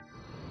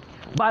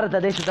ಭಾರತ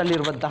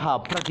ದೇಶದಲ್ಲಿರುವಂತಹ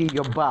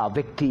ಪ್ರತಿಯೊಬ್ಬ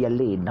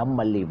ವ್ಯಕ್ತಿಯಲ್ಲಿ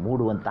ನಮ್ಮಲ್ಲಿ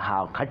ಮೂಡುವಂತಹ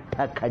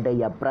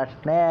ಕಡೆಯ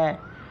ಪ್ರಶ್ನೆ,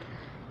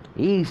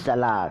 ಈ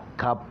ಸಲ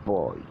ಕಪ್ಪು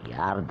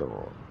ಯಾರ್ದು?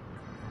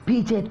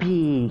 BJP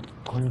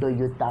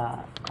ಕೊಂಡೊಯ್ಯುತ್ತಾ,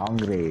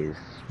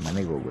 ಕಾಂಗ್ರೆಸ್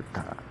ಮನೆಗೆ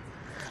ಹೋಗುತ್ತಾ,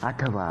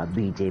 ಅಥವಾ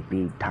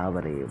BJP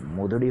ತಾವರೆ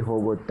ಮುದುಡಿ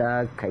ಹೋಗುತ್ತಾ,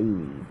 ಕೈ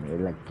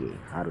ಮೇಲಕ್ಕೆ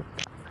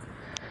ಹಾರುತ್ತಾ?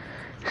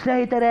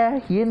 ಸ್ನೇಹಿತರೆ,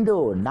 ಇಂದು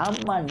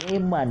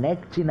ನಿಮ್ಮ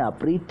ನೆಚ್ಚಿನ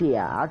ಪ್ರೀತಿಯ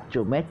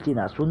ಅಚ್ಚುಮೆಚ್ಚಿನ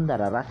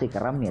ಸುಂದರ ರಸಿಕ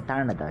ರಮ್ಯ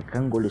ತಾಣದ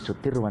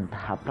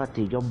ಕಂಗೊಳಿಸುತ್ತಿರುವಂತಹ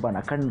ಪ್ರತಿಯೊಬ್ಬನ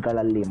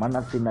ಕಣ್ಗಳಲ್ಲಿ,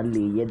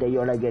 ಮನಸ್ಸಿನಲ್ಲಿ,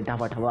 ಎದೆಯೊಳಗೆ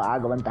ಢವಢವ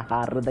ಆಗುವಂತಹ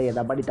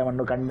ಹೃದಯದ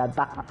ಬಡಿತವನ್ನು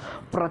ಕಂಡಂತಹ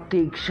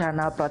ಪ್ರತಿ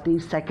ಕ್ಷಣ, ಪ್ರತಿ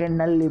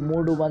ಸೆಕೆಂಡ್ನಲ್ಲಿ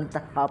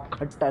ಮೂಡುವಂತಹ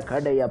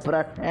ಕಡೆಯ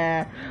ಪ್ರಶ್ನೆ,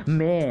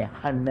 ಮೇ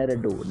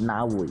 12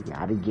 ನಾವು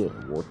ಯಾರಿಗೆ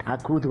ವೋಟ್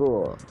ಹಾಕುವುದು?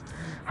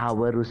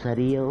 ಅವರು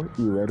ಸರಿಯೋ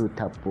ಇವರು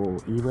ತಪ್ಪೋ,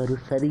 ಇವರು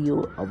ಸರಿಯೋ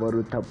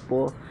ಅವರು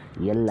ತಪ್ಪೋ,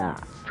 ಎಲ್ಲ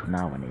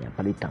ಚುನಾವಣೆಯ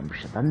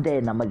ಫಲಿತಾಂಶದಂದೇ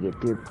ನಮಗೆ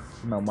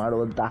ತೀರ್ಪನ್ನು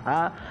ಮಾಡುವಂತಹ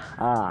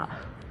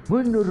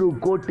 300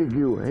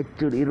 ಕೋಟಿಗೂ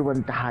ಹೆಚ್ಚು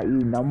ಇರುವಂತಹ ಈ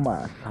ನಮ್ಮ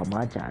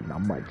ಸಮಾಜ,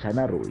 ನಮ್ಮ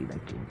ಜನರು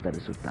ಇದಕ್ಕೆ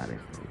ಉತ್ತರಿಸುತ್ತಾರೆ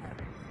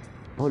ಸ್ನೇಹಿತರೆ.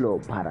 ಬೋಲೋ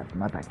ಭಾರತ್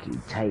ಮಾತಾ ಕಿ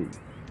ಜೈ,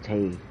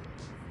 ಜೈ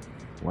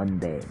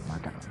ವಂದೇ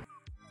ಮಾತರಂ.